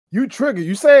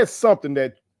You said something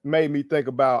that made me think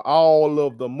about all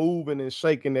of the moving and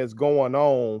shaking that's going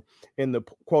on in the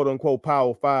quote unquote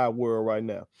Power 5 world right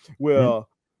now. Well,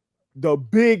 the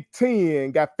Big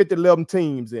 10 got 11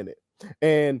 teams in it.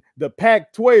 And the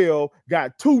Pac-12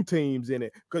 got 2 teams in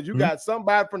it because you got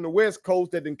somebody from the West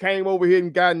Coast that then came over here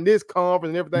and got in this conference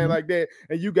and everything like that.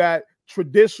 And you got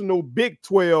traditional Big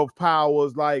 12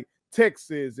 powers like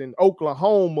Texas and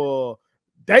Oklahoma.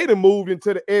 They done moved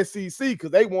into the SEC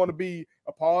because they want to be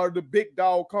a part of the big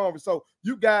dog conference. So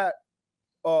you got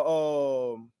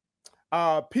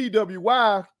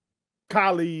PWI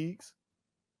colleagues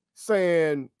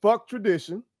saying, fuck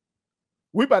tradition.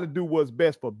 We about to do what's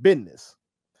best for business.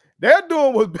 They're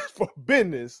doing what's best for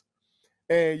business.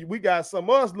 And we got some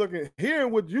of us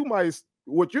hearing what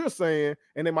you're saying,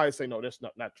 and they might say, no, that's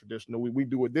not traditional. We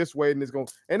do it this way, and it's going,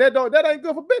 and that ain't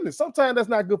good for business. Sometimes that's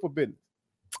not good for business.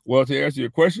 Well, to answer your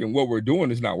question, what we're doing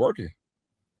is not working.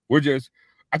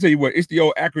 I tell you what, it's the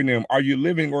old acronym, are you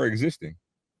living or existing?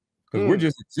 Because we're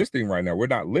just existing right now. We're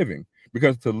not living.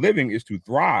 Because to living is to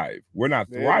thrive. We're not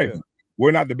thriving. Yeah.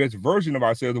 We're not the best version of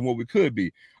ourselves and what we could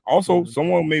be. Also,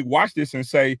 someone may watch this and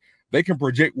say they can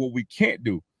project what we can't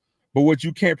do. But what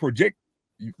you can't project,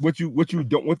 what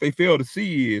they fail to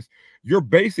see is you're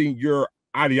basing your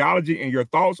ideology and your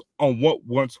thoughts on what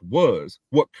once was,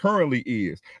 what currently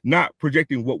is, not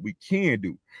projecting what we can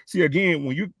do. See, again,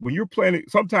 when you're planning,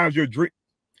 sometimes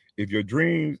if your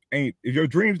dreams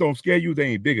don't scare you, they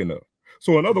ain't big enough.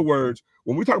 So in other words,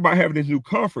 when we talk about having this new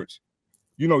conference,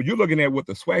 you're looking at what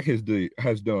the SWAC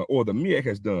has done or the MEAC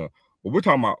has done, but we're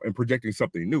talking about and projecting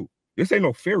something new. This ain't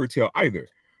no fairy tale either.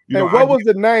 And what was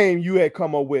the name you had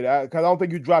come up with? Because I don't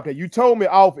think you dropped it. You told me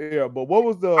off air, but what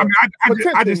was the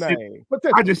potential name?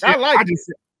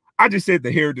 I just said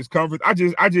the Heritage Conference. I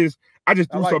just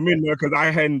threw something in there because I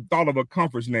hadn't thought of a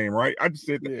conference name, right? I just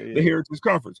said the Heritage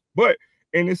Conference. But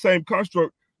in the same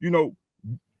construct,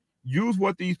 use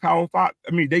what these Power 5,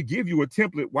 they give you a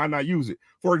template. Why not use it?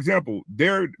 For example,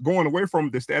 they're going away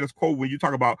from the status quo when you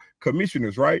talk about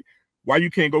commissioners, right? Why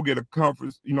you can't go get a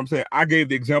conference? You know what I'm saying? I gave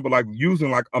the example like using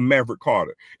like a Maverick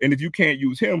Carter. And if you can't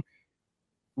use him,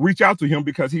 reach out to him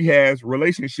because he has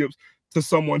relationships to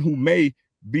someone who may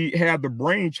have the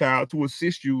brainchild to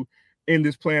assist you in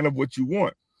this plan of what you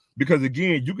want. Because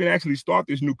again, you can actually start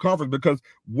this new conference because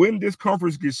when this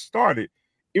conference gets started,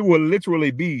 it will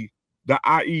literally be the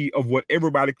IE of what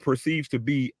everybody perceives to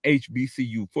be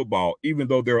HBCU football, even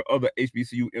though there are other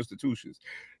HBCU institutions.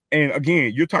 And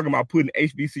again, you're talking about putting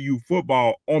HBCU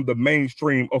football on the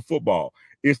mainstream of football.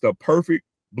 It's the perfect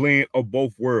blend of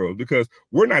both worlds because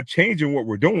we're not changing what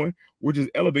we're doing. We're just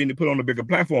elevating to put on a bigger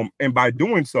platform. And by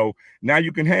doing so, now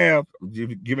you can have,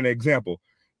 give an example,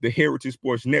 the Heritage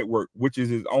Sports Network, which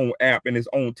is its own app and its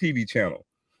own TV channel.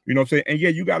 You know what I'm saying? And yeah,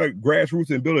 you got to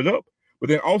grassroots and build it up. But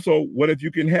then also, what if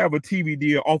you can have a TV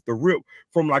deal off the rip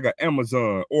from like an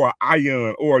Amazon or an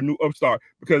Ion or a new upstart?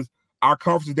 Because our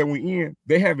conferences that we're in,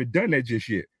 they haven't done that just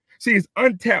yet. See, it's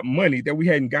untapped money that we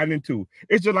hadn't gotten into.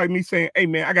 It's just like me saying, hey,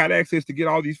 man, I got access to get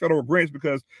all these federal grants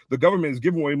because the government is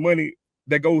giving away money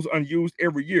that goes unused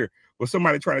every year. But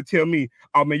somebody trying to tell me,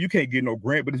 oh, man, you can't get no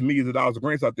grant, but there's millions of dollars of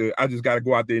grants out there. I just got to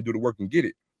go out there and do the work and get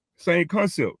it. Same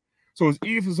concept. So it's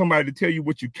easy for somebody to tell you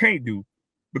what you can't do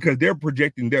because they're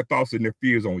projecting their thoughts and their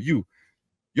fears on you.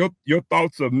 Your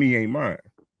thoughts of me ain't mine.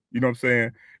 You know what I'm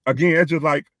saying? Again, it's just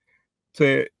like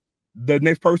to the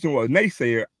next person was a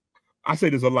naysayer. I say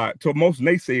this a lot to most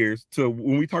naysayers.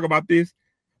 When we talk about this,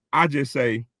 I just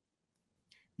say,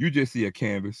 you just see a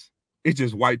canvas. It's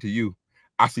just white to you.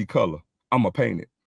 I see color. I'm gonna paint it.